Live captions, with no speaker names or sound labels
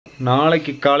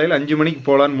நாளைக்கு காலையில் 5 மணிக்கு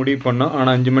போகலான்னு முடிவு பண்ணோம்.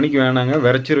 ஆனால் 5 மணிக்கு வேணாங்க,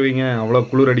 விரைச்சிருவீங்க, அவ்வளோ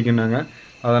குளிர் அடிக்குனாங்க.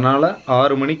 அதனால்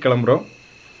 6 மணிக்கு கிளம்புறோம்.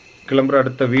 கிளம்புற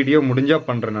அடுத்த வீடியோ முடிஞ்சால்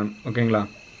பண்ணுறேன் நான். ஓகேங்களா?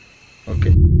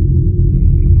 ஓகே.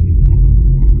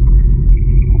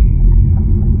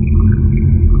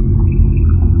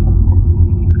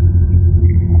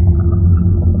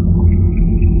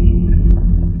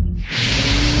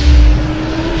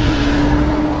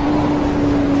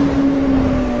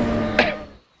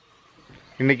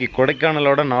 இன்றைக்கி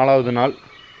கொடைக்கானலோட 4வது நாள்.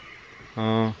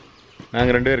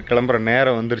 நாங்கள் 2 பேர் கிளம்புற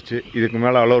நேரம் வந்துருச்சு. இதுக்கு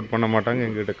மேலே அலோட் பண்ண மாட்டாங்க,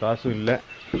 எங்கள்கிட்ட காசும் இல்லை.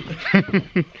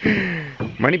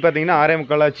 மணி பார்த்தீங்கன்னா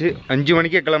 6:45 ஆச்சு. 5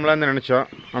 மணிக்கே கிளம்பலான்னு நினச்சோம்.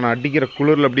 ஆனால் அடிக்கிற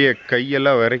குளிரில் அப்படியே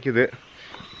கையெல்லாம் விரைக்குது.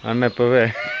 அண்ணன் இப்போவே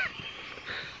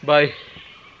பாய்,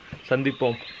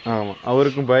 சந்திப்போம். ஆமாம்,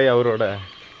 அவருக்கும் பாய், அவரோட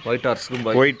ஒயிட் ஹார்ஸுக்கும்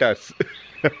பாய். ஒயிட் ஹார்ஸ்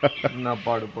என்ன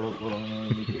பாடுபட போகிறாங்க.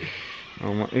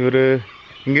 ஆமாம், இவர்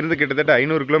இங்கேருந்து கிட்டத்தட்ட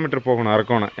 500 கிலோமீட்டர் போகணும்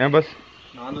அரக்கோணம். ஏன் பஸ்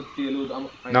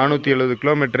 470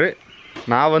 கிலோமீட்ரு.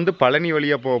 நான் வந்து பழனி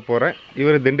வழியாக போக போகிறேன்,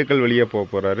 இவர் திண்டுக்கல் வழியாக போக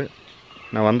போகிறாரு.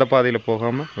 நான் வந்த பாதையில்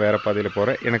போகாமல் வேறு பாதையில்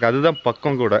போகிறேன். எனக்கு அதுதான்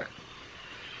பக்கம் கூட.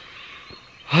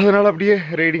 அதனால் அப்படியே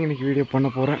ரைடிங் இன்றைக்கி வீடியோ பண்ண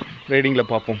போகிறேன்.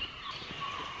 ரைடிங்கில் பார்ப்போம்.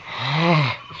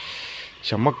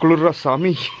 செம்ம குளிர்ரா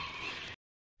சாமி.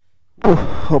 ஓ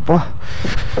அப்பா,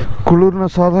 குளிர்னா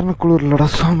சாதாரண குளிர் இல்லடா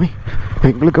சாமி.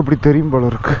 எங்களுக்கு அப்படி தெரியும்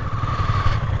போல இருக்கு.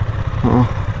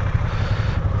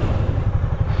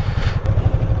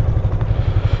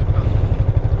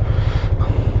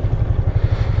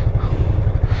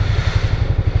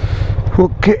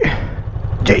 ஓகே,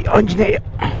 ஜெய் ஆஞ்சநேய.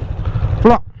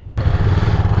 போலாம்.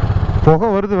 புகை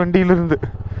வருது வண்டியிலிருந்து.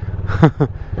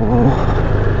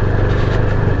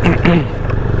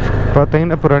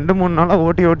 பார்த்தீங்கன்னா இப்போ 2-3 நாளாக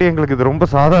ஓட்டி எங்களுக்கு இது ரொம்ப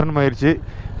சாதாரணமாயிருச்சு.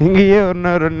 இங்கேயே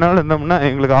 1-2 நாள் இருந்தோம்னா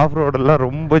எங்களுக்கு ஆஃப் ரோடெல்லாம்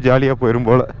ரொம்ப ஜாலியாக போயிடும்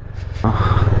போல்.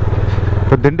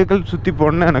 இப்போ திண்டுக்கல் சுற்றி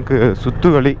போனால் எனக்கு சுற்று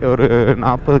வழி ஒரு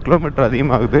 40 கிலோமீட்டர்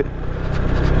அதிகமாகுது.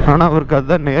 ஆனால் அவருக்கு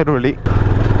அதுதான் நேர் வழி.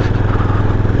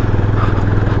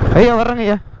 ஐயா வர்றேங்க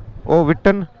ஐயா. ஓ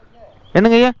விட்டன்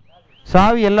என்னங்க ஐயா,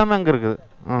 சாவி எல்லாமே அங்கே இருக்குது.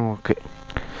 ஓகே.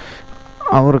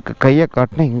 அவருக்கு கையை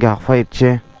காட்டினேன், இங்கே ஆஃப்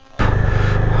ஆயிடுச்சு.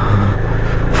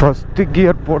 ஃபஸ்ட்டு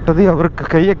கியர் போட்டதே அவருக்கு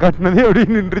கையை காட்டினதே அப்படி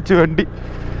நின்றுச்சு வண்டி.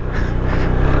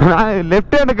 நான்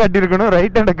லெஃப்ட் ஹேண்டை காட்டியிருக்கணும்,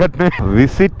 ரைட் ஹேண்டை காட்டினேன்.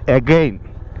 Visit again.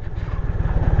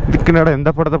 இதுக்கு நட எந்த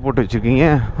படத்தை போட்டு வச்சுருக்கீங்க,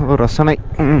 ஒரு ரசனை.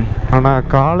 ஆனால்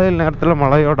காலையில் நேரத்தில்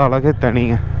மழையோட அழகே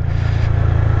தனிங்க,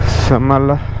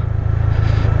 செம்மல்ல.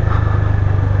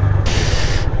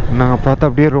 நாங்கள் பார்த்தா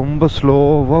அப்படியே ரொம்ப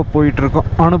ஸ்லோவாக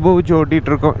போயிட்டுருக்கோம், அனுபவித்து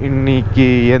ஓட்டிகிட்ருக்கோம். இன்றைக்கி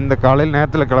எந்த காலையில்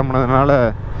நேரத்தில் கிளம்புனதுனால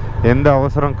எந்த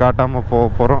அவசரம் காட்டாமல் போக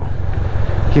போகிறோம்.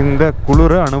 இந்த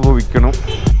குளிரை அனுபவிக்கணும்.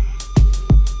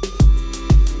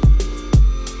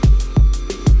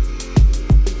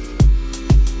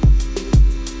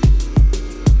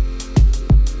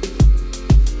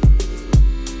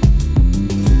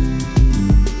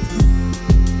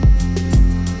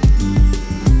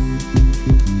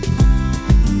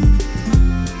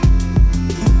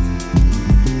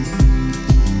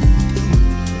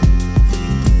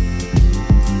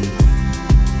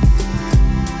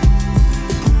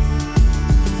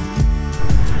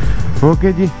 ஓகே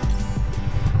ஜி,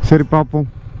 சரி பார்ப்போம்.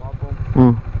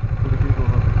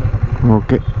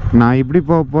 ஓகே, நான் இப்படி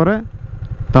போக போகிறேன்,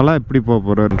 தலா இப்படி போக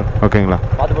போகிறேன். ஓகேங்களா?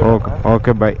 Okay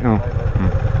okay bye.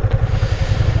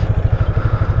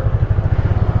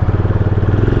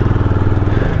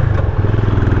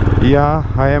 Yeah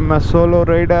I am a solo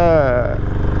rider.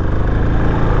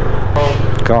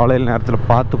 காலையில் நேரத்தில்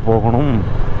பார்த்து போகணும்.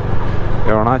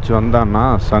 எவனாச்சும் வந்தான்னா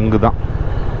சங்கு தான்.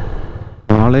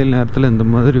 காலையில் நேரத்தில் இந்த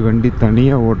மாதிரி வண்டி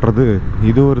தனியாக ஓட்டுறது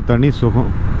இது ஒரு தனி சுகம்.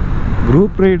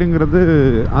 குரூப் ரைடுங்கிறது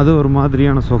அது ஒரு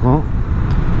மாதிரியான சுகம்.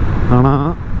 ஆனால்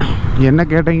என்ன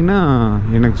கேட்டிங்கன்னா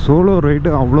எனக்கு சோலோ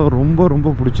ரைடு அவ்வளோ ரொம்ப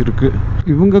ரொம்ப பிடிச்சிருக்கு.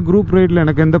 இவங்க குரூப் ரைடில்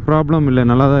எனக்கு எந்த ப்ராப்ளம் இல்லை,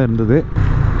 நல்லா தான் இருந்தது.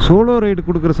 சோலோ ரைடு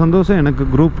கொடுக்குற சந்தோஷம் எனக்கு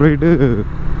குரூப் ரைடு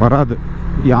வராது,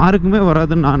 யாருக்குமே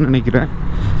வராதுன்னு நான் நினைக்கிறேன்.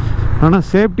 ஆனால்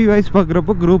சேஃப்டி வைஸ்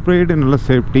பார்க்குறப்போ குரூப் ரைடு நல்ல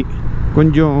சேஃப்டி,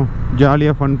 கொஞ்சம்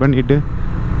ஜாலியாக ஃபன் பண்ணிவிட்டு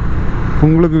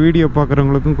உங்களுக்கு வீடியோ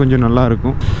பார்க்குறவங்களுக்கும் கொஞ்சம்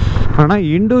நல்லாயிருக்கும். ஆனால்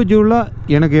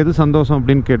இண்டிவிஜுவலாக எனக்கு எது சந்தோஷம்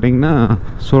அப்படின்னு கேட்டிங்கன்னா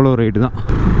சோலோ ரைடு தான்.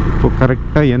 இப்போ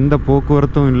கரெக்டாக எந்த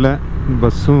போக்குவரத்தும் இல்லை,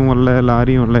 பஸ்ஸும் வரல,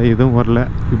 லாரியும் வரல, எதுவும் வரல.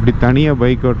 இப்படி தனியாக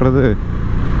பைக் ஓட்டுறது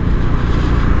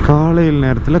காலையில்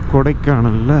நேரத்தில்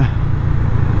கொடைக்கானலில்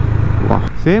வா.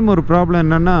 சேம் ஒரு ப்ராப்ளம்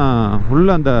என்னென்னா உள்ள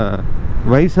அந்த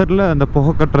வைசரில் அந்த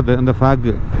புகை கட்டுறது, அந்த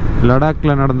ஃபேக்கு.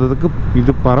 லடாக்கில் நடந்ததுக்கு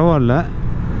இது பரவாயில்ல,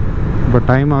 இப்போ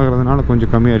டைம் ஆகிறதுனால கொஞ்சம்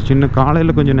கம்மியாகிடுச்சு. இன்னும்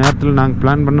காலையில் கொஞ்சம் நேரத்தில் நாங்கள்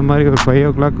பிளான் பண்ண மாதிரி ஒரு 5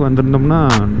 o'clock வந்திருந்தோம்னா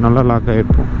நல்லா லாக்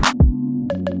ஆகிருப்போம்.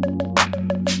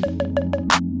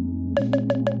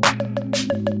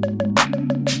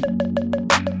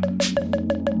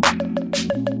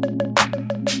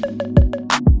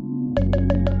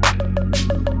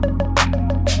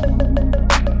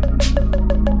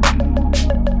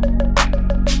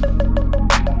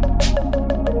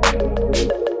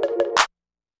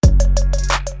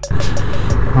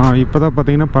 இப்போ தான்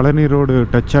பார்த்தீங்கன்னா பழனி ரோடு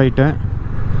டச் ஆகிட்டேன்.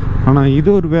 ஆனால் இது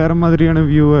ஒரு வேறு மாதிரியான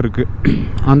வியூவாக இருக்குது.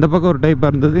 அந்த பக்கம் ஒரு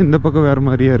டைப்பாக இருந்தது, இந்த பக்கம் வேறு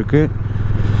மாதிரியாக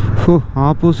இருக்குது.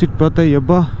 ஆப்போசிட் பார்த்தா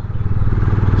எப்பா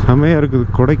செமையாக இருக்குது.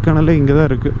 கொடைக்கானலே இங்கே தான்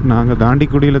இருக்குது. நாங்கள்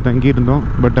தாண்டிக்குடியில் தங்கியிருந்தோம்.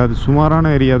 பட் அது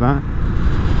சுமாரான ஏரியா தான்,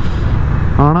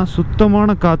 ஆனால்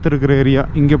சுத்தமான காற்று இருக்கிற ஏரியா.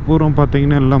 இங்கே பூரம்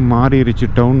பார்த்தீங்கன்னா எல்லாம் மாறிடுச்சு,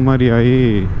 டவுன் மாதிரி ஆகி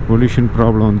பொல்யூஷன்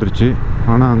ப்ராப்ளம் வந்துருச்சு.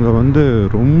 ஆனால் அங்கே வந்து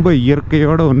ரொம்ப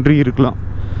இயற்கையோடு ஒன்றி இருக்கலாம்.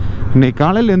 இன்றைக்கி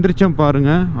காலையில் எந்திரிச்சோம்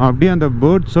பாருங்கள், அப்படியே அந்த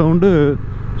பேர்ட் சவுண்டு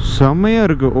செம்மையாக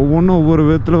இருக்குது. ஒவ்வொன்றும் ஒவ்வொரு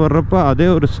விதத்தில் வர்றப்ப அதே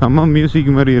ஒரு செம்ம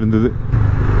மியூசிக் மாதிரி இருந்தது.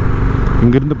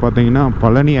 இங்கேருந்து பார்த்தீங்கன்னா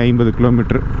பழனி 50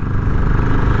 கிலோமீட்ரு.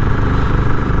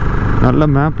 நல்ல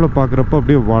மேப்பில் பார்க்குறப்ப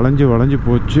அப்படியே வளைஞ்சு வளைஞ்சு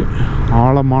போச்சு.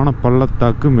 ஆழமான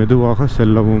பள்ளத்தாக்கு மெதுவாக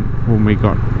செல்லவும். ஓ மை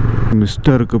காட்,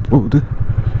 மிஸ்டாக இருக்க போகுது.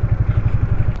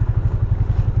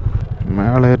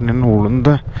 மேலே நின்று உளுந்த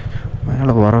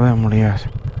மேலே வரவே முடியாது,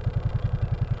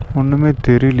 ஒன்றுமே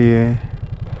தெரியலையே.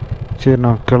 சரி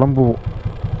நான் கிளம்புவோம்,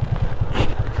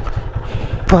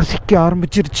 பசிக்க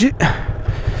ஆரம்பிச்சிருச்சு.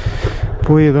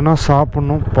 போய் எதுனா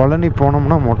சாப்பிட்ணும். பழனி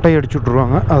போனோம்னா மொட்டை அடிச்சு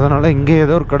விட்ருவாங்க. அதனால் இங்கே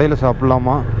ஏதோ ஒரு கடையில்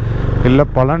சாப்பிட்லாமா, இல்லை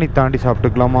பழனி தாண்டி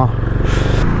சாப்பிட்டுக்கலாமா.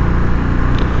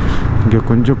 இங்கே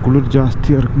கொஞ்சம் குளிர்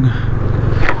ஜாஸ்தியாக இருக்குங்க.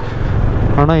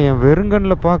 ஆனால் என்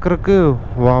வெறுங்கண்ணில் பார்க்குறக்கு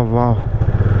வா வா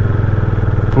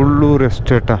புல்லூர்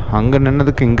எஸ்டேட்டா, அங்கே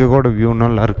நின்னதுக்கு இங்கே கூட வியூ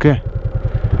நல்லா இருக்கு.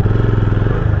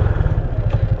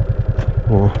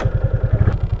 ஓ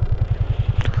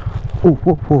ஓ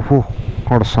ஓ ஓ ஓ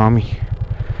ஓட சாமி,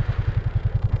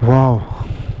 வாவ்,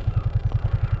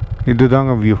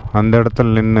 இதுதாங்க வியூ. அந்த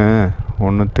இடத்துல நின்று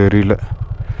ஒன்றும் தெரியல,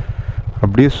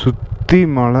 அப்படியே சுற்றி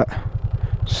மலை,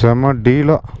 செம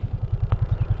டீலாக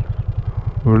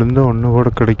விழுந்த ஒன்று கூட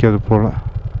கிடைக்காது போல்.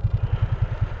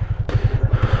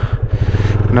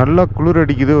 நல்லா குளிர்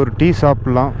அடிக்குது. ஒரு டீ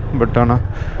சாப்பிட்லாம், பட் ஆனால்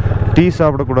டீ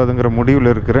சாப்பிடக்கூடாதுங்கிற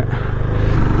முடிவில் இருக்கிறேன்.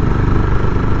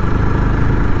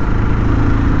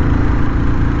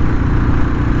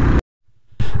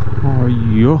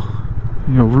 ஐயோ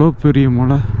எவ்வளோ பெரிய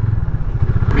மலை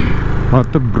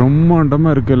பார்த்தா,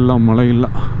 பிரம்மாண்டமாக இருக்குது எல்லாம்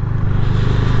மலையெல்லாம்.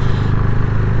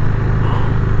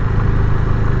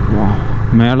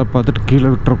 மேலே பார்த்துட்டு கீழே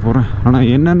விட்டுற போகிறேன். ஆனால்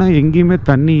என்னென்னா எங்கேயுமே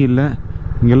தண்ணி இல்லை.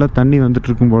 இங்கெல்லாம் தண்ணி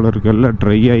வந்துட்டுருக்கும் போல இருக்குது, எல்லாம்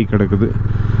ட்ரை ஆகி கிடக்குது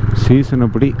சீசன்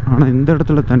அப்படி. ஆனால் இந்த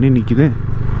இடத்துல தண்ணி நிற்கிது,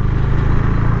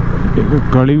 ஏதோ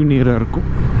கழிவு நீராக இருக்கும்.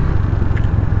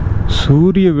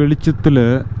 சூரிய வெளிச்சத்தில்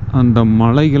அந்த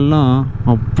மலைகள்லாம்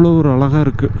அவ்வளோ ஒரு அழகாக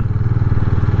இருக்குது.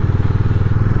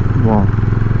 வா,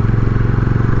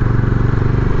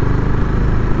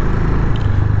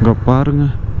 இங்கே பாருங்க,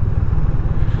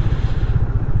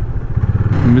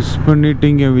 மிஸ்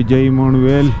பண்ணிட்டீங்க விஜய்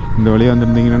மானுவேல். இந்த வழியாக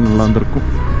வந்திருந்தீங்கன்னா நல்லா இருந்திருக்கும்.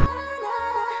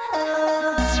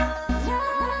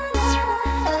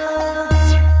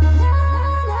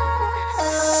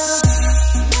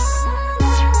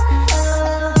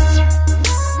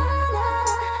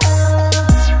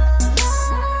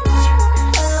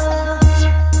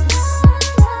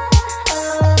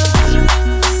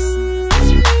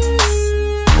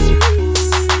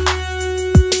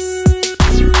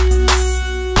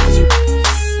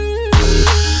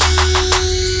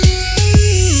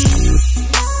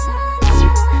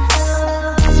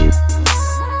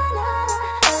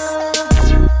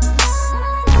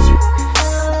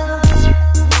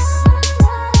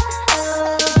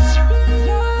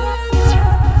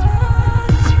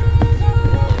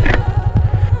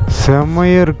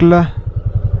 செம்மையாக இருக்குல்ல,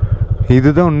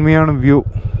 இதுதான் உண்மையான வியூ.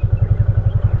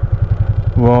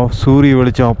 வா, சூரிய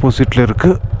வெளிச்சம் ஆப்போசிட்டில்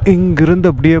இருக்குது. இங்கிருந்து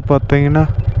அப்படியே பார்த்தீங்கன்னா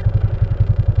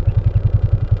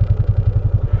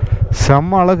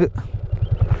செம்ம அழகு.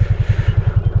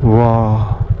 வா,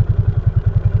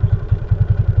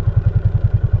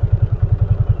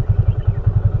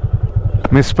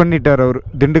 மிஸ் பண்ணிட்டார் அவர்.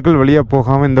 திண்டுக்கல் வழியாக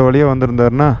போகாமல் இந்த வழியாக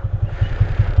வந்திருந்தாருன்னா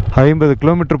 50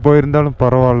 கிலோமீட்டர் போயிருந்தாலும்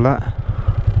பரவாயில்ல,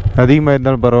 அதிகமாக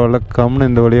இருந்தாலும் பரவாயில்ல, கம்னு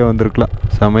இந்த வழியாக வந்திருக்கலாம்.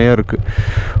 செமையாக இருக்குது.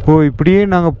 ஓ, இப்படியே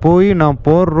நாங்கள் போய் நான்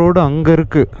போகிற ரோடு அங்கே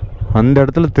இருக்குது, அந்த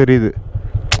இடத்துல தெரியுது.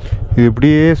 இது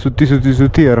இப்படியே சுற்றி சுற்றி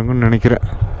சுற்றி இறங்குன்னு நினைக்கிறேன்.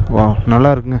 வா,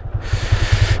 நல்லா இருக்குங்க,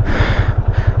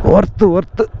 ஒர்த்து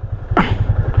ஒர்த்து.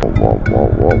 வா வா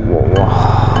வா வா வா.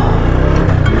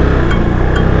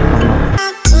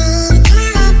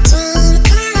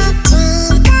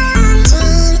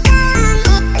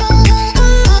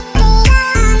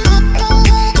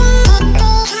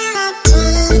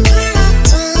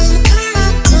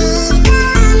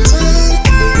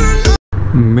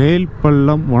 மேல்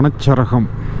பள்ளம் வனச்சரகம்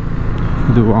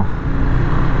இதுவா?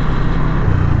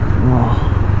 வா,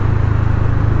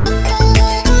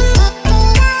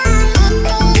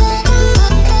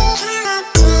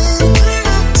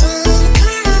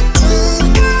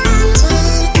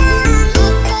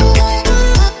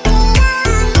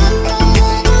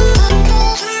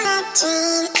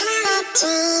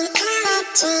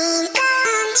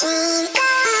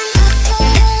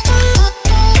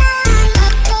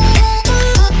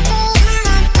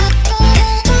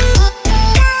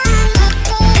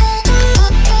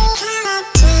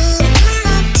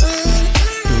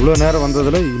 இவ்வளோ நேரம்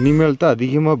வந்ததில் இனிமேல் தான்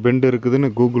அதிகமாக பெண்டு இருக்குதுன்னு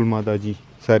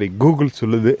கூகுள்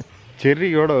சொல்லுது.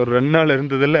 செர்ரியோட ஒரு 2 நாள்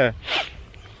இருந்ததில்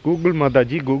கூகுள்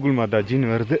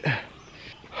மாதாஜின்னு வருது.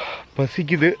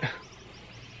 பசிக்குது.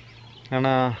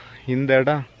 ஆனால் இந்த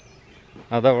இடம்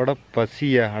அதை விட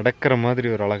பசியை அடக்கிற மாதிரி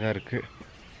ஒரு அழகாக இருக்குது.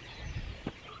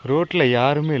 ரோட்டில்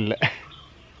யாருமே இல்லை.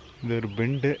 இது ஒரு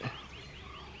பெண்டு.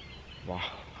 வா,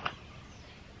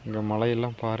 இங்கே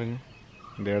மலையெல்லாம் பாருங்கள்.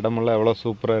 இந்த இடமெல்லாம் எவ்வளோ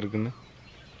சூப்பராக இருக்குன்னு.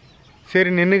 சரி,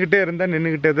 நின்றுக்கிட்டே இருந்தால்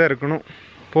நின்றுக்கிட்டே தான் இருக்கணும்.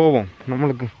 போவோம்.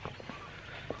 நம்மளுக்கு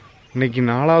இன்றைக்கி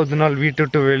 4வது நாள் வீட்டு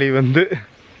விட்டு வெளியே வந்து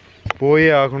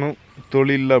போயே ஆகணும்.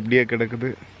 தொழிலில் அப்படியே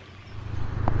கிடக்குது.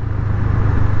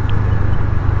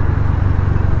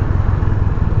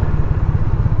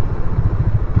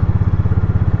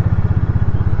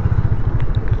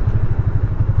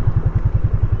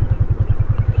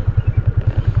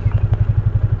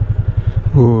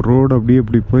 ஓ, ரோடு அப்படியே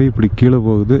இப்படி போய் இப்படி கீழே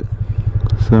போகுது.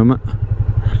 செம.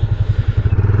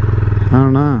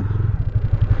 ஆனால்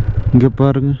இங்கே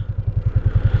பாருங்க,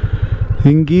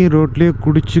 எங்கேயும் ரோட்லேயே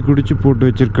குடிச்சு போட்டு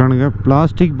வச்சுருக்கானுங்க.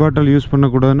 பிளாஸ்டிக் பாட்டில் யூஸ்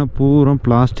பண்ணக்கூடாதுன்னு பூரா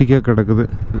பிளாஸ்டிக்காக கிடக்குது.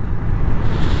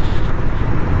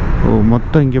 ஓ,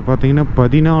 மொத்தம் இங்கே பார்த்தீங்கன்னா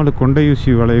 14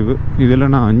 கொண்டையூசி வளைவு.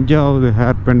 இதில் நான் 5வது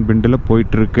ஹேர் பேண்ட் பெண்டில்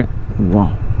போயிட்டுருக்கேன். வா,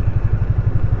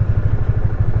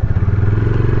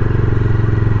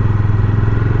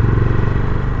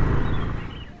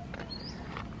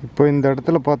 இப்போ இந்த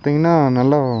இடத்துல பார்த்தீங்கன்னா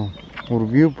நல்லா ஒரு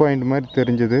வியூ பாயிண்ட் மாதிரி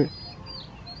தெரிஞ்சுது.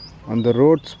 அந்த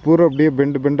ரோட்ஸ் பூரா அப்படியே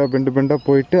பெண்டாக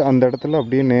போயிட்டு அந்த இடத்துல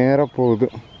அப்படியே நேராக போகுது.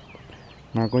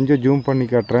 நான் கொஞ்சம் ஜூம் பண்ணி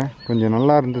காட்டுறேன். கொஞ்சம்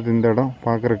நல்லா இருந்தது இந்த இடம்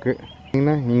பார்க்குறக்கு.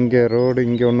 பார்த்தீங்கன்னா இங்கே ரோடு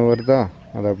இங்கே ஒன்று வருதா,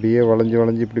 அது அப்படியே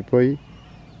வளைஞ்சு இப்படி போய்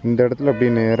இந்த இடத்துல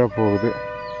அப்படியே நேராக போகுது.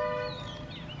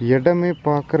 இடமே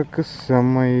பார்க்குறக்கு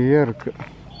செம்மையாக இருக்குது.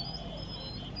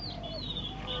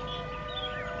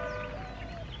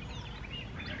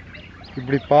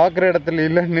 இப்படி பார்க்குற இடத்துல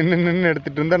இல்லை, நின்று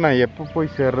எடுத்துகிட்டு இருந்தால் நான் எப்போ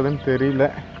போய் சேர்றதுன்னு தெரியல.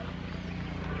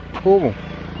 போவோம்.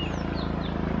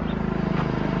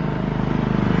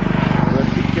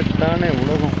 ரசிக்கத்தானே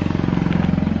உலகம்.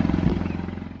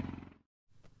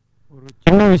 ஒரு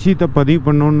சின்ன விஷயத்தை பதிவு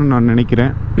பண்ணணுன்னு நான்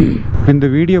நினைக்கிறேன். இந்த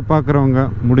வீடியோ பார்க்குறவங்க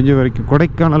முடிஞ்ச வரைக்கும்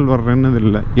கொடைக்கானல் வர்றேன்னு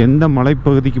இல்லை, எந்த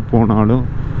மலைப்பகுதிக்கு போனாலும்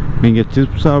நீங்கள்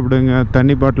சிப்ஸ் சாப்பிடுங்க,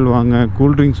 தண்ணி பாட்டில் வாங்க,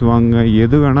 கூல்ட்ரிங்க்ஸ் வாங்க,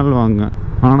 எது வேணாலும் வாங்க.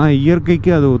 ஆனால்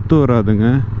இயற்கைக்கு அது ஒத்து வராதுங்க.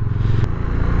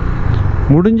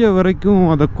 முடிஞ்ச வரைக்கும்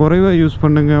அதை குறைவாக யூஸ்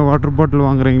பண்ணுங்கள். வாட்டர் பாட்டில்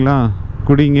வாங்குறீங்களா,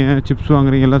 குடிங்க. சிப்ஸ்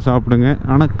வாங்குறீங்களா, சாப்பிடுங்க.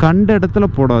 ஆனால் கண்ட இடத்துல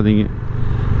போடாதீங்க.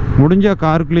 முடிஞ்சால்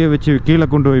காருக்குள்ளேயே வச்சு கீழே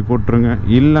கொண்டு போய் போட்டுருங்க.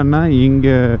 இல்லைன்னா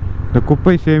இங்கே இந்த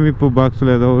குப்பை சேமிப்பு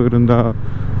பாக்ஸில் ஏதோ இருந்தால்,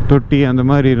 தொட்டி அந்த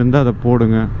மாதிரி இருந்தால் அதை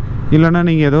போடுங்க. இல்லைன்னா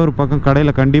நீங்கள் ஏதோ ஒரு பக்கம்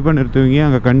கடையில் கண்டிப்பாக நிறுத்துவீங்க,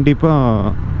 அங்கே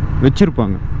கண்டிப்பாக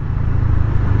வச்சுருப்பாங்க,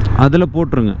 அதில்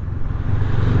போட்டுருங்க.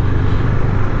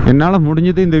 என்னால்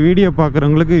முடிஞ்சது இந்த வீடியோ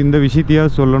பார்க்குறவங்களுக்கு இந்த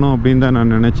விஷயத்தையாவது சொல்லணும் அப்படின்னு தான்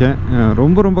நான் நினச்சேன்.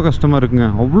 ரொம்ப கஷ்டமாக இருக்குங்க.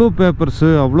 அவ்வளோ பேப்பர்ஸு,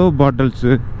 அவ்வளோ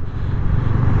பாட்டில்ஸு,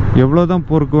 எவ்வளோ தான்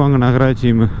பொறுக்குவாங்க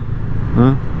நகராட்சியும்.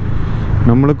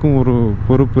 நம்மளுக்கும் ஒரு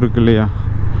பொறுப்பு இருக்கு இல்லையா?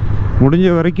 முடிஞ்ச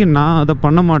வரைக்கும் நான் அதை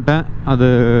பண்ண மாட்டேன். அது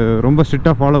ரொம்ப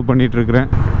ஸ்ட்ரிக்டாக ஃபாலோ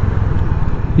பண்ணிகிட்ருக்கிறேன்.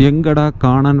 எங்கடா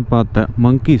காணன்னு பார்த்தேன்.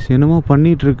 மங்கீஸ் என்னமோ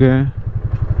பண்ணிகிட்ருக்கேன்.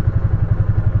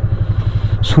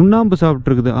 சுண்ணாம்பு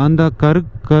சாப்பிட்ருக்குது அந்த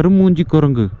கருமூஞ்சி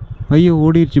குரங்கு. ஐயோ,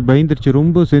 ஓடிடுச்சு, பயந்துருச்சு.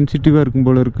 ரொம்ப சென்சிட்டிவாக இருக்கும்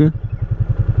போல இருக்கு.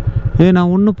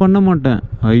 நான் ஒன்றும் பண்ண மாட்டேன்.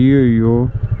 ஐயோ,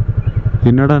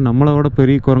 என்னடா நம்மளோட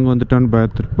பெரிய குரங்கு வந்துட்டான்னு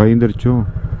பயந்துருச்சோ.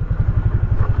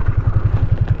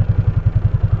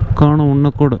 காணோம்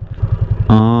ஒன்றை கூட.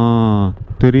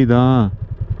 தெரியுதா?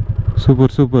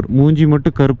 சூப்பர். மூஞ்சி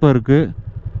மட்டும் கருப்பாக இருக்குது,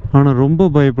 ஆனால் ரொம்ப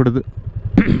பயப்படுது.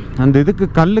 அந்த இதுக்கு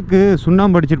கல்லுக்கு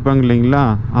சுண்ணாம்பு அடிச்சிருப்பாங்க இல்லைங்களா,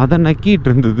 அதை நக்கிட்டு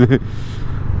இருந்தது.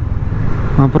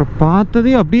 அப்புறம்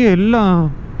பார்த்ததே அப்படியே எல்லாம்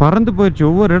பறந்து போயிடுச்சு.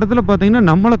 ஒவ்வொரு இடத்துல பார்த்தீங்கன்னா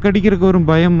நம்மளை கடிக்கிறதுக்கு ஒரு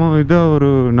பயமாக, இதாக ஒரு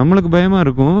நம்மளுக்கு பயமாக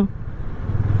இருக்கும்.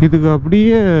 இதுக்கு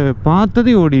அப்படியே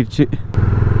பார்த்ததே ஓடிடுச்சு.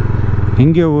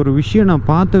 இங்கே ஒரு விஷயம், நான்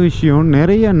பார்த்த விஷயம்,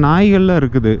 நிறைய நாய்கள்லாம்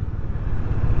இருக்குது.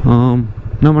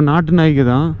 நம்ம நாட்டு நாய்க்கு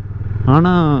தான்,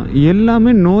 ஆனால்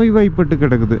எல்லாமே நோய்வாய்ப்பட்டு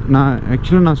கிடக்குது.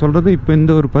 நான் சொல்கிறது இப்போ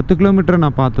இந்த ஒரு 10 கிலோமீட்டரை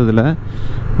நான் பார்த்ததில்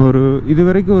இது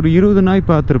வரைக்கும் ஒரு 20 நாய்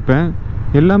பார்த்துருப்பேன்.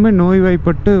 எல்லாமே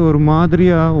நோய்வாய்ப்பட்டு ஒரு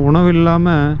மாதிரியாக உணவு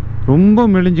இல்லாமல் ரொம்ப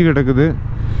மெலிஞ்சு கிடக்குது.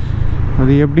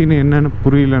 அது எப்படின்னு என்னென்னு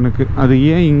புரியல எனக்கு. அது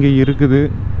ஏன் இங்கே இருக்குது?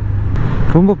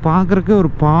 ரொம்ப பார்க்குறக்கு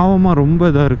ஒரு பாவமாக ரொம்ப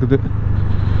இதாக இருக்குது.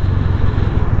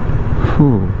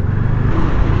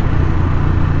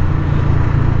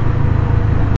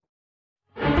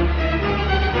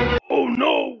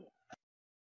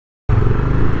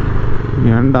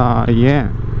 ஏண்டா ஏன்?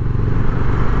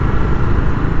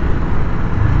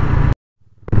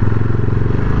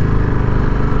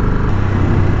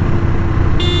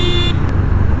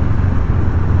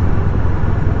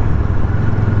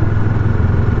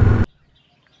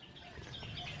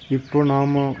 இப்போ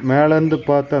நாம் மேலேருந்து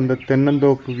பார்த்த அந்த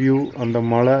தென்னந்தோப்பு வியூ, அந்த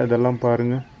மலை, இதெல்லாம்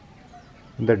பாருங்கள்.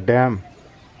 இந்த டேம்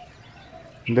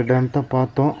தான்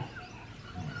பார்த்தோம்.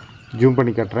 ஜூம்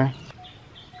பண்ணி காட்டுறேன்.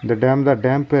 இந்த டேம் தான்.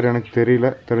 டேம் பேர் எனக்கு தெரியல,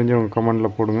 தெரிஞ்சவங்க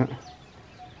கமெண்டில் போடுங்க.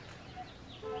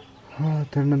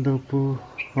 தென்னந்தோப்பு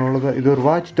அவ்வளோதான். இது ஒரு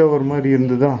வாட்ச் டவர் மாதிரி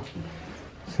இருந்ததா?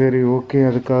 சரி, ஓகே.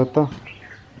 அதுக்காகத்தான்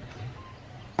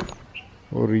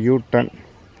ஒரு யூ-டர்ன்.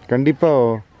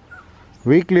 கண்டிப்பாக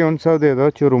வீக்லி ஒன்ஸாவது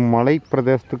ஏதாச்சும் ஒரு மலை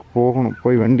பிரதேசத்துக்கு போகணும்,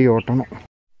 போய் வண்டி ஓட்டணும்.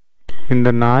 இந்த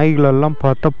நாய்களெல்லாம்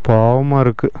பார்த்தா பாவமாக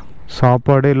இருக்குது.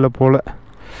 சாப்பாடே இல்லை போல்,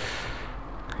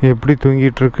 எப்படி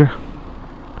தூங்கிட்டுருக்கு.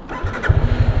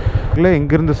 இல்லை,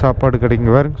 எங்கேருந்து சாப்பாடு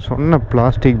கிடைக்குங்க வேறு? சொன்ன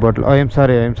plastic bottle. I am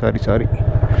sorry.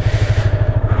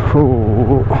 ஓ,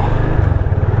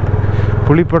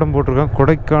 புலிப்படம் போட்டிருக்கான்.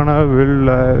 கொடைக்கானல்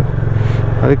வெளில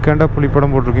அதுக்காண்டா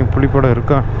புலிப்படம் போட்டிருக்கீங்க. புலிப்படம்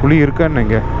இருக்கா? புலி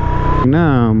இருக்கான்னுங்க. ஏன்னா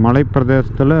மலை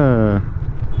பிரதேசத்தில்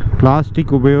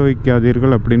பிளாஸ்டிக்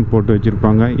உபயோகிக்காதீர்கள் அப்படின்னு போட்டு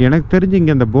வச்சுருப்பாங்க. எனக்கு தெரிஞ்சு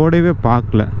இங்கே அந்த போர்டவே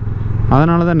பார்க்கல,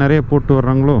 அதனால தான் நிறைய போட்டு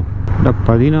வர்றாங்களோ. இந்த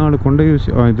 14 கொண்ட யூஸ்.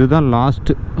 இதுதான்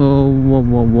லாஸ்ட்டு.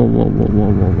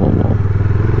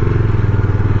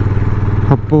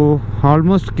 அப்போது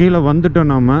ஆல்மோஸ்ட் கீழே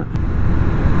வந்துட்டோம் நாம்.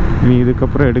 இனி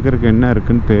இதுக்கப்புறம் எடுக்கிறதுக்கு என்ன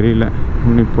இருக்குதுன்னு தெரியல.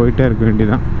 இனி போயிட்டே இருக்க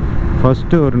வேண்டியதான்.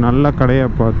 ஃபஸ்ட்டு ஒரு நல்ல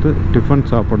கடையாக பார்த்து டிஃபன்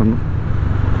சாப்பிடணும்.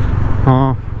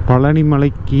 பழனி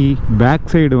மலைக்கு பேக்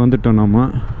சைடு வந்துட்டோம் நம்ம.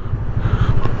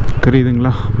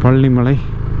 தெரியுதுங்களா பழனி மலை?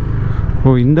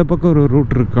 ஓ, இந்த பக்கம் ஒரு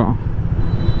ரூட் இருக்கா?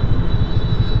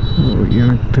 ஓ,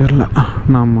 எனக்கு தெரில.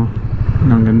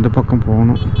 நாங்கள் இந்த பக்கம்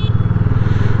போகணும்.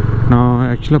 நான்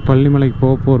ஆக்சுவலாக பழனி மலைக்கு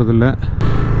போகிறதில்ல.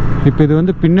 இப்போ இது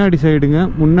வந்து பின்னாடி சைடுங்க.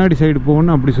 முன்னாடி சைடு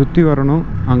போகணும், அப்படி சுற்றி வரணும்.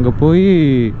 அங்கே போய்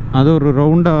அது ஒரு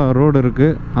ரவுண்டாக ரோடு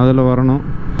இருக்குது, அதில் வரணும்.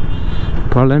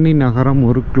 பழனி நகரம்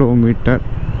 1 கிலோமீட்டர்.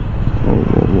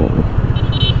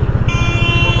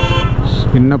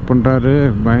 என்ன பண்ணுறாரு?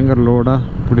 பயங்கர லோடாக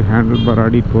இப்படி ஹேண்டில் பார்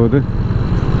ஆடிட்டு போகுது.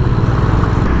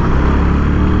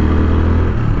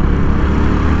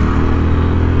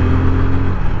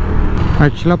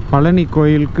 ஆக்சுவலாக பழனி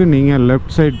கோயிலுக்கு நீங்கள்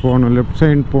லெஃப்ட் சைடு போகணும். லெஃப்ட்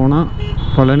சைடு போனால்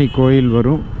பழனி கோயில்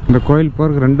வரும். இந்த கோயில்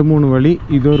போகிறதுக்கு 2-3 வழி.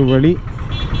 இது ஒரு வழி,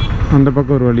 அந்த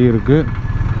பக்கம் ஒரு வழி இருக்குது.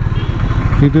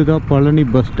 இதுதான் பழனி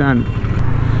பஸ் ஸ்டாண்ட்.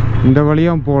 இந்த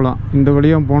வழியாக போகலாம். இந்த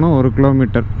வழியாக போனால் 1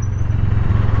 கிலோமீட்டர்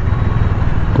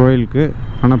கோயிலுக்கு.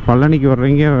 ஆனால் பழனிக்கு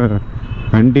வர்றீங்க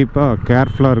கண்டிப்பாக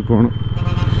கேர்ஃபுல்லாக இருக்கணும்.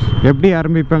 எப்படி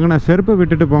ஆரம்பிப்பாங்கன்னா, செருப்பை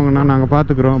விட்டுட்டு போங்கண்ணா, நாங்கள்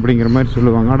பார்த்துக்குறோம் அப்படிங்கிற மாதிரி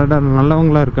சொல்லுவாங்க. அடடா,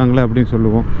 நல்லவங்களாக இருக்காங்களே அப்படின்னு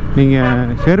சொல்லுவோம்.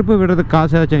 நீங்கள் செருப்பு விடுறதுக்கு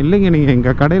காசு ஆச்சும் இல்லைங்க, நீங்கள்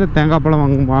எங்கள் கடையில் தேங்காய் பழம்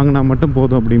வாங்கினா மட்டும்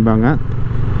போதும் அப்படிம்பாங்க.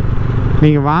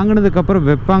 நீங்கள் வாங்கினதுக்கப்புறம்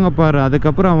வைப்பாங்க பாரு,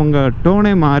 அதுக்கப்புறம் அவங்க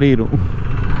டோனே மாறிடும்.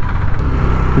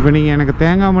 இப்போ நீங்கள் எனக்கு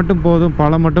தேங்காய் மட்டும் போதும்,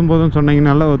 பழம் மட்டும் போதும்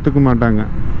சொன்னீங்கன்னால ஒத்துக்க மாட்டாங்க.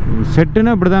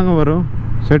 செட்டுன்னு அப்படி தாங்க வரும்.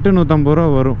 செட்டு 150 ரூபா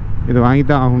வரும், இது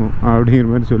வாங்கித்தான் ஆகணும் அப்படிங்கிற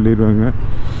மாதிரி சொல்லிடுவாங்க.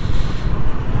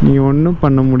 நீங்கள் ஒன்றும்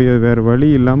பண்ண முடியாது, வேறு வழி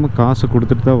இல்லாமல் காசு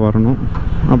கொடுத்துட்டு தான் வரணும்.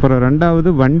 அப்புறம் 2வது,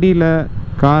 வண்டியில்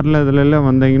காரில் இதிலெல்லாம்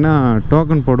வந்தீங்கன்னா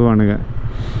டோக்கன் போடுவானுங்க.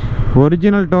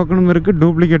 ஒரிஜினல் டோக்கனும் இருக்குது,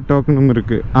 டூப்ளிகேட் டோக்கனும்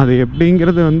இருக்குது. அது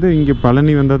எப்படிங்கிறது வந்து இங்கே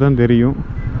பழனி வந்தால் தான் தெரியும்.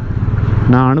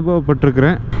 நான்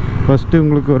அனுபவப்பட்டிருக்கிறேன். ஃபஸ்ட்டு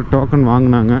உங்களுக்கு ஒரு டோக்கன்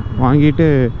வாங்கினாங்க, வாங்கிட்டு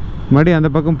மறுபடியும் அந்த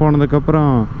பக்கம்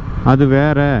போனதுக்கப்புறம் அது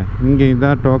வேறு, இங்கே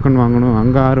இதான் டோக்கன் வாங்கணும்,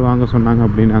 அங்கே 6 வாங்க சொன்னாங்க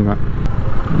அப்படின்னாங்க.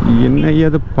 என்ன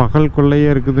அது பகல் கொள்ளையே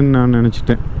இருக்குதுன்னு நான்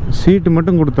நினச்சிட்டேன். சீட்டு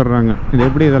மட்டும் கொடுத்துட்றாங்க. இது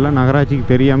எப்படி இதெல்லாம் நகராட்சிக்கு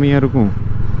தெரியாமையே இருக்கும்?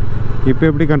 இப்போ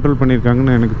எப்படி கண்ட்ரோல்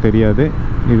பண்ணியிருக்காங்கன்னு எனக்கு தெரியாது.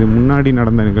 இது முன்னாடி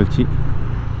நடந்த நிகழ்ச்சி.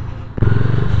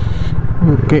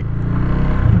 ஓகே,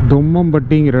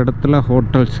 தொம்மம்பட்டிங்கிற இடத்துல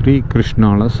ஹோட்டல் ஸ்ரீ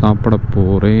கிருஷ்ணாவில் சாப்பிட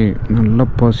போகிறேன். நல்ல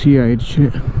பசி ஆயிடுச்சு.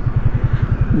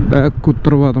 பேக்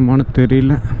உத்தரவாதமான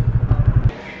தெரியல.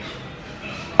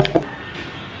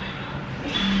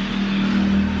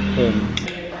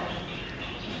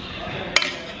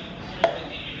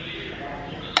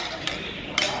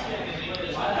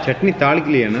 சட்னி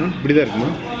தாளிக்கலையாண்ணா? இப்படி தான் இருக்குமா?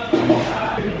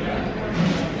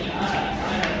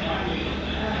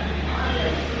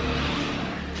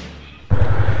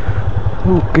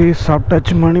 ஓகே,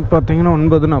 சாப்பிட்டாச்சு. மணி பார்த்தீங்கன்னா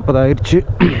 9:40 ஆயிடுச்சு.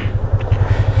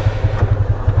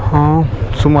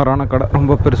 சுமாரான கடை,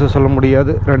 ரொம்ப பெருசாக சொல்ல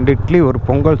முடியாது. 2 இட்லி, ஒரு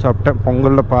பொங்கல் சாப்பிட்டேன்.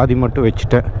 பொங்கலில் பாதி மட்டும்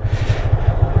வச்சுட்டேன்.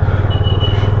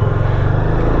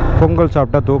 பொங்கல்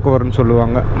சாப்பிட்டா தூக்கம் வரும்னு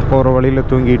சொல்லுவாங்க. போகிற வழியில்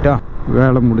தூங்கிட்டா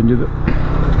வேலை முடிஞ்சுது.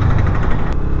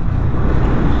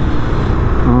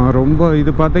 ரொம்ப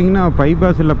இது பார்த்தீங்கன்னா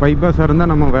பைபாஸ் இல்லை. பைபாஸாக இருந்தால்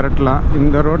நம்ம விரட்டலாம்.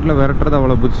 இந்த ரோட்டில் விரட்டுறது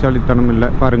அவ்வளோ புத்திசாலித்தனம் இல்லை.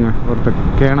 பாருங்கள், ஒருத்தர்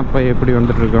கேனப்பை எப்படி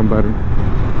வந்துட்டுருக்கான் பாருங்கள்.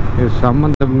 இது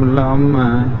சம்மந்தம்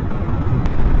இல்லாமல்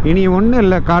இனி ஒன்றும்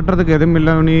இல்லை, காட்டுறதுக்கு எதுவும்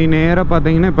இல்லை. நீ நேராக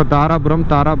பார்த்தீங்கன்னா இப்போ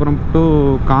தாராபுரம் டு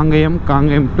காங்கேயம்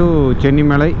டு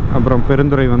சென்னிமலை, அப்புறம்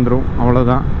பெருந்துறை வந்துடும்.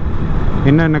 அவ்வளோதான்.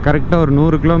 என்ன கரெக்டாக ஒரு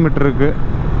 100 கிலோமீட்டர் இருக்குது.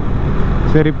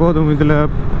 சரி போதும், இதில்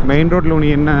மெயின் ரோட்டில் உனி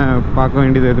என்ன பார்க்க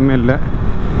வேண்டியது எதுவுமே இல்லை.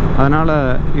 அதனால்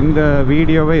இந்த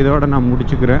வீடியோவை இதோட நான்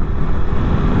முடிச்சுக்கிறேன்.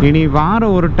 இனி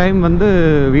வாரம் ஒரு டைம் வந்து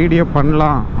வீடியோ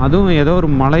பண்ணலாம். அதுவும் ஏதோ ஒரு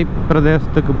மலை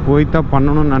பிரதேசத்துக்கு போய் தான்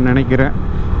பண்ணணும்னு நான் நினைக்கிறேன்.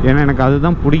 ஏன்னா எனக்கு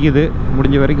அதுதான் பிடிக்குது.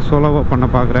 முடிஞ்ச வரைக்கும் சோலோவாக பண்ண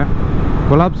பார்க்குறேன்.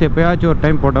 கொலாப்ஸ் எப்போயாச்சும் ஒரு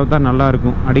டைம் போட்டால் தான்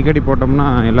நல்லாயிருக்கும். அடிக்கடி போட்டோம்னா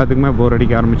எல்லாத்துக்குமே போர்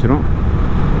அடிக்க ஆரம்பிச்சிடும்.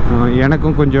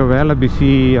 எனக்கும் கொஞ்சம் வேலை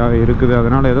பிஸியாக இருக்குது.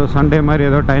 அதனால் ஏதோ சண்டே மாதிரி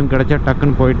ஏதோ டைம் கிடச்சா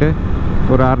டக்குன்னு போயிட்டு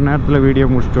ஒரு 1/2 நேரத்தில் வீடியோ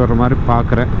முடிச்சுட்டு வர மாதிரி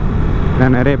பார்க்குறேன்.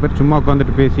 நான் நிறைய பேர் சும்மா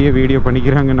உட்காந்துட்டு பேசியே வீடியோ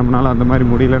பண்ணிக்கிறாங்க. நம்மளால் அந்த மாதிரி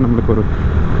முடியல. நம்மளுக்கு ஒரு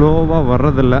ஃப்ளோவாக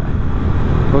வர்றதில்ல.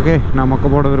 ஓகே, நான் மொக்க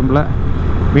போட விரும்பல.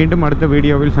 மீண்டும் அடுத்த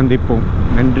வீடியோவில் சந்திப்போம்.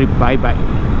 நன்றி. பாய் பாய்.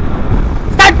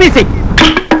 Start music.